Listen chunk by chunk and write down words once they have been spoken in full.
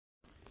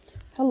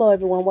Hello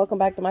everyone, welcome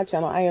back to my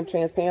channel. I am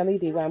Transparently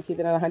D, where I'm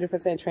keeping it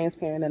 100%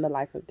 transparent in the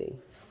life of D.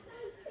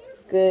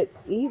 Good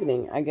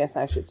evening, I guess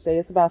I should say.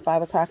 It's about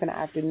 5 o'clock in the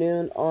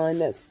afternoon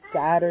on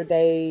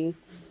Saturday,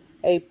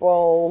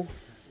 April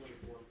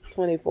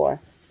 24th.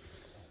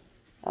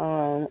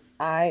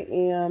 I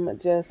am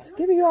just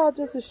giving you all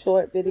just a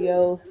short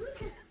video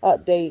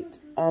update.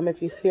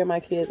 If you hear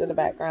my kids in the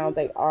background,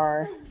 they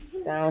are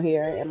down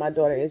here and my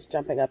daughter is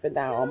jumping up and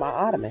down on my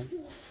ottoman.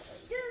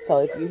 So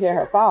if you hear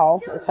her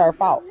fall, it's her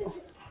fault.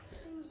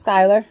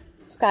 Skylar,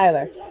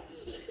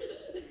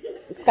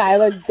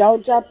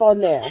 don't jump on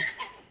there.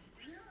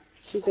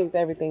 She thinks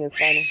everything is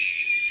funny.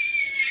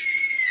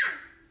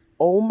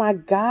 Oh my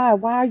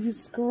God, why are you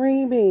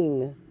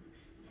screaming?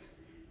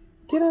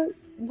 Get her,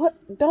 what?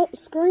 Don't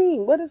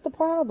scream. What is the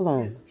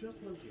problem?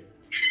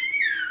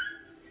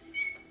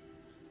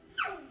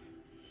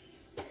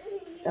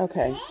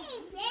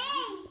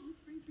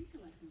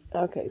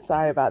 Okay,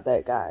 sorry about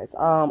that, guys.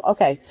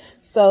 Okay,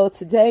 so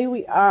today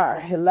we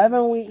are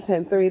 11 weeks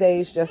and 3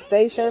 days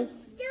gestation.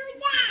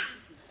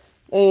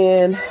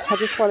 And I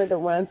just wanted to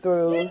run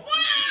through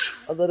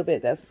a little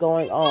bit that's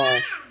going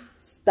on.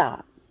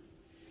 Stop.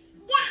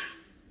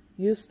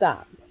 You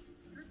stop.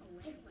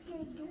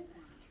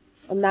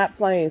 I'm not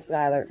playing,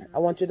 Skylar. I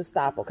want you to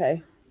stop,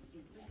 okay?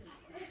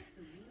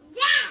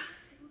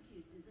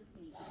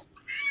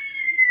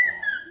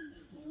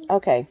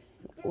 Okay,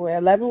 we're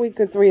 11 weeks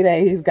and 3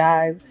 days,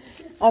 guys.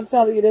 I'm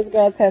telling you, this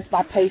girl tests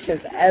my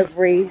patience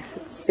every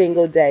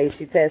single day.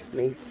 She tests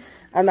me.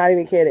 I'm not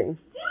even kidding.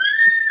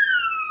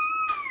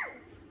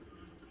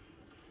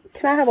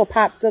 Can I have a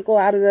popsicle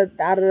out of the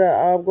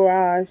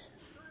garage?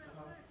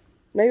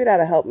 Maybe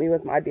that'll help me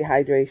with my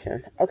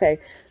dehydration. Okay.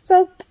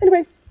 So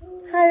anyway,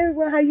 hi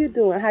everyone. How you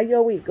doing? How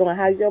your week going?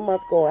 How's your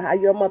month going? How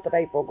your month of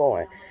April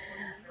going?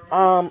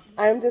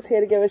 I'm just here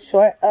to give a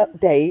short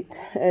update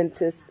and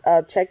to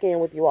check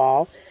in with you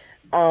all.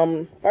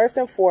 First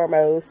and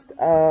foremost,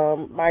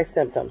 my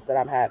symptoms that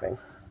I'm having.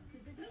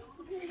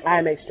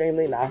 I'm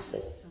extremely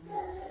nauseous.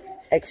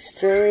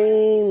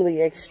 Extremely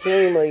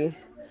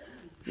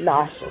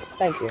nauseous.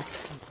 Thank you.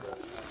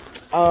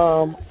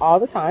 All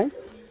the time.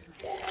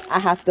 I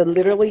have to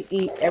literally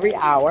eat every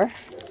hour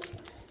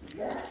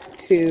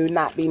to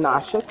not be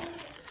nauseous.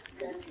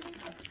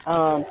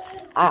 I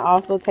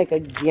also take a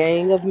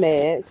gang of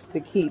meds to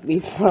keep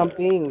me from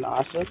being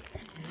nauseous.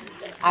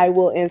 I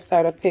will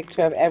insert a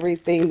picture of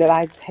everything that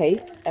I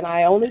take. And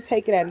I only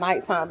take it at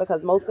nighttime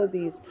because most of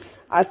these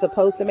are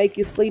supposed to make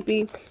you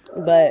sleepy.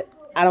 But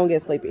I don't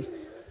get sleepy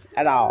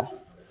at all.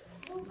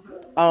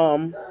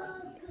 My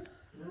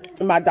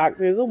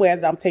doctor is aware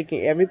that I'm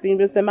taking everything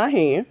that's in my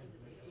hand.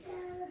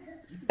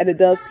 And it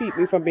does keep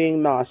me from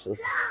being nauseous.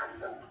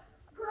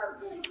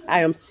 I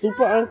am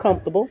super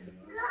uncomfortable.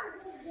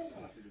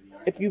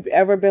 If you've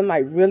ever been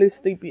like really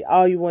sleepy,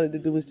 all you wanted to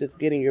do was just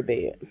get in your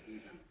bed.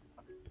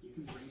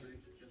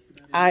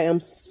 I am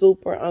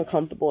super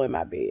uncomfortable in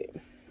my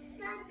bed.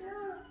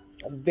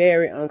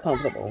 Very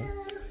uncomfortable.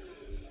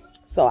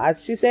 So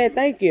she said,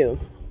 thank you.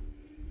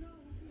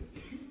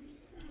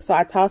 So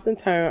I toss and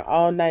turn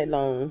all night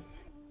long.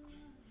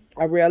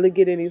 I rarely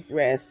get any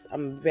rest.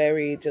 I'm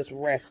very just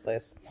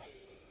restless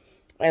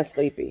and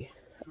sleepy.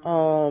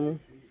 I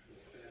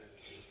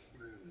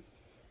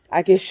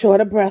get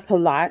short of breath a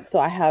lot. So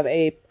I have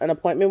an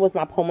appointment with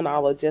my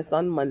pulmonologist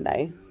on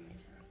Monday.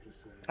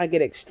 I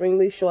get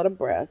extremely short of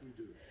breath.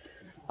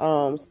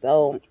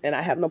 And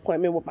I have an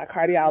appointment with my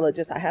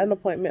cardiologist. I had an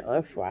appointment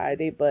on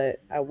Friday,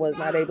 but I was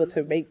not able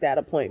to make that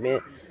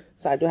appointment.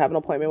 So I do have an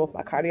appointment with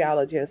my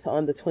cardiologist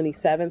on the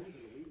 27th.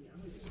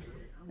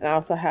 And I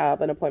also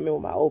have an appointment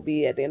with my OB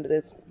at the end of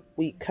this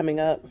week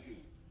coming up.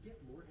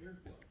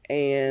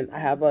 And I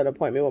have an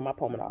appointment with my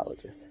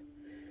pulmonologist.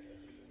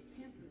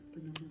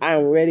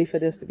 I'm ready for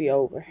this to be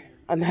over.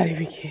 I'm not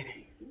even kidding.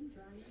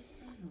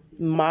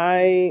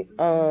 I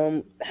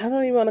don't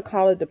even want to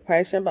call it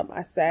depression, but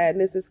my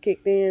sadness is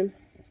kicked in,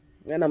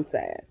 and I'm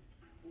sad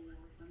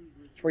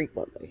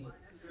frequently.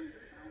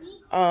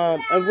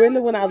 And really,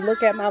 when I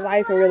look at my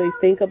life and really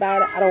think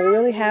about it, I don't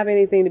really have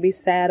anything to be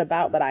sad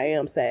about, but I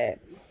am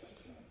sad.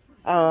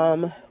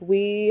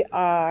 We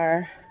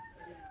are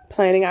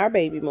planning our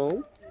baby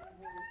moon,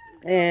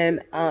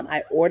 and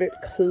I ordered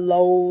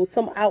clothes,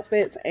 some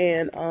outfits,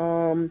 and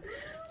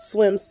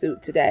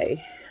swimsuit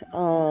today.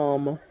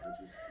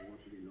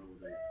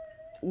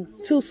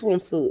 2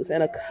 swimsuits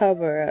and a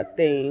cover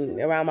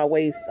thing around my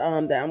waist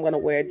that I'm going to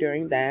wear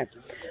during that.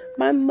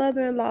 My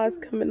mother-in-law is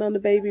coming on the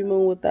baby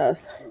moon with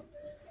us,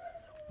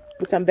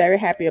 which I'm very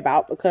happy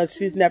about because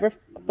she's never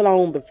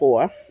flown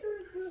before.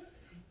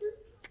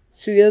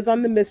 She is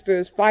on the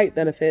Mister's flight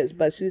benefits,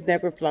 but she's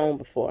never flown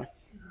before.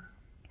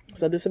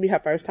 So this will be her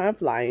first time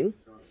flying.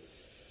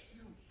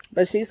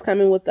 But she's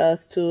coming with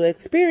us to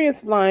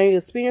experience flying,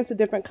 experience a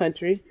different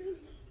country,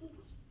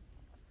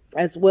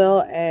 as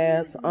well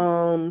as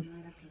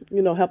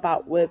help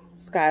out with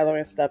Skylar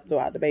and stuff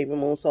throughout the baby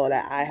moon so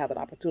that I have an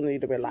opportunity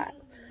to relax.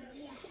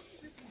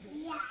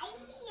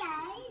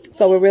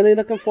 So we're really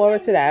looking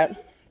forward to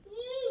that.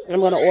 I'm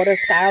going to order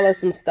Skylar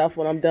some stuff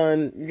when I'm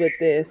done with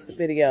this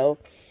video.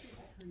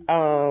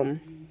 And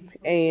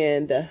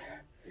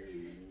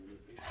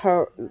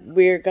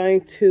we're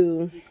going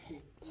to,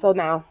 so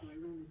now,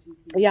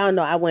 y'all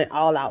know I went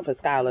all out for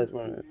Skylar's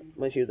room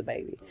when she was a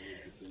baby.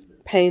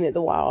 Painted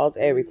the walls,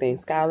 everything.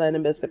 Skylar and the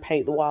mister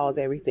paint the walls,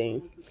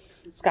 everything.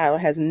 Skylar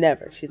has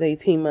never, she's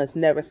 18 months,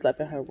 never slept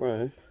in her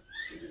room.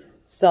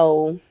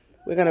 So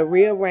we're going to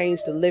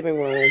rearrange the living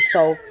room.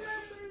 So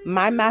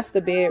my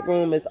master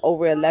bedroom is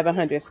over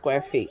 1,100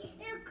 square feet.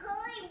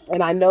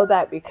 And I know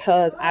that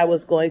because I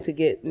was going to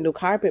get new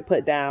carpet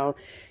put down.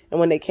 And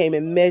when they came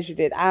and measured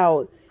it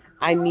out,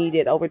 I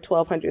needed over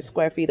 1,200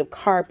 square feet of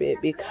carpet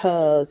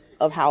because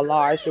of how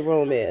large the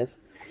room is.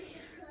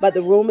 But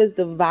the room is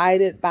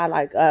divided by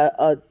like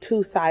a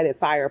two-sided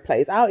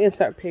fireplace. I'll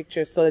insert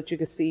pictures so that you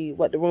can see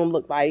what the room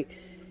looked like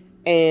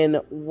and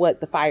what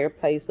the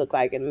fireplace looked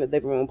like in the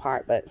living room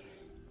part. But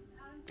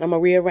I'm going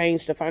to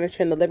rearrange the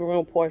furniture in the living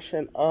room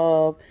portion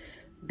of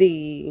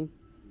the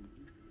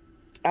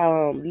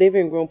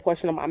living room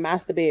portion of my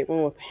master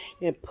bedroom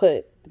and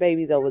put the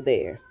babies over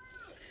there,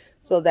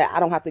 so that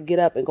I don't have to get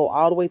up and go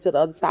all the way to the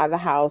other side of the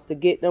house to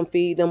get them,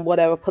 feed them,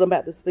 whatever, put them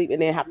back to sleep,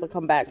 and then have to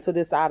come back to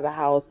this side of the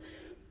house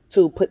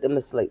to put them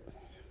to sleep.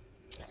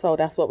 So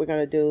that's what we're going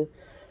to do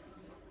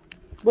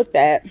with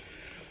that.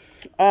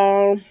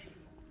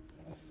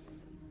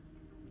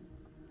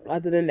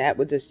 Other than that,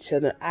 we're just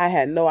chilling. I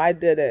had no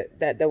idea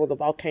that there was a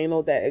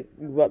volcano that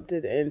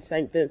erupted in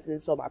St.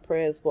 Vincent, so my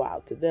prayers go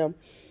out to them.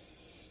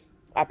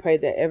 I pray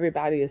that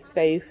everybody is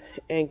safe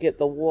and get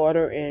the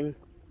water and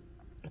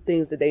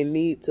things that they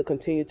need to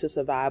continue to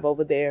survive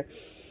over there.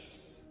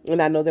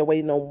 And I know they're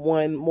waiting on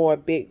one more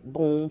big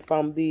boom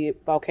from the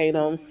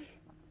volcano,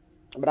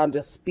 but I'm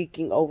just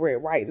speaking over it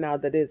right now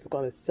that it's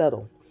going to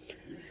settle.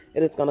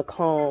 It is going to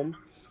calm,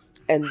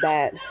 and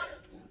that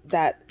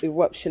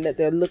eruption that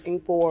they're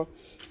looking for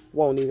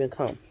won't even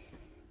come.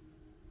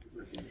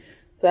 So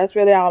that's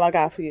really all I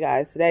got for you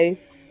guys today.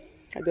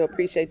 I do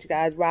appreciate you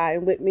guys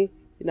riding with me.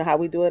 You know how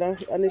we do it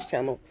on this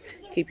channel.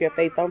 Keep your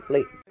faith on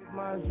fleek.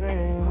 My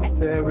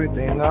dreams,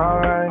 everything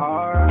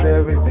alright,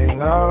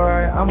 everything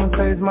alright. I'ma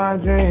chase my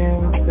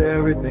dreams,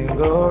 everything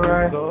go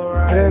right,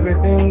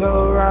 everything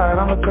go right.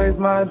 I'ma chase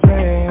my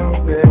dreams,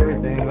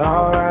 everything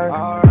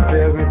alright,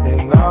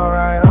 everything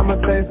alright. I'ma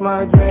chase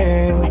my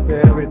dreams,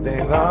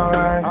 everything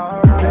alright,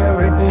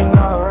 everything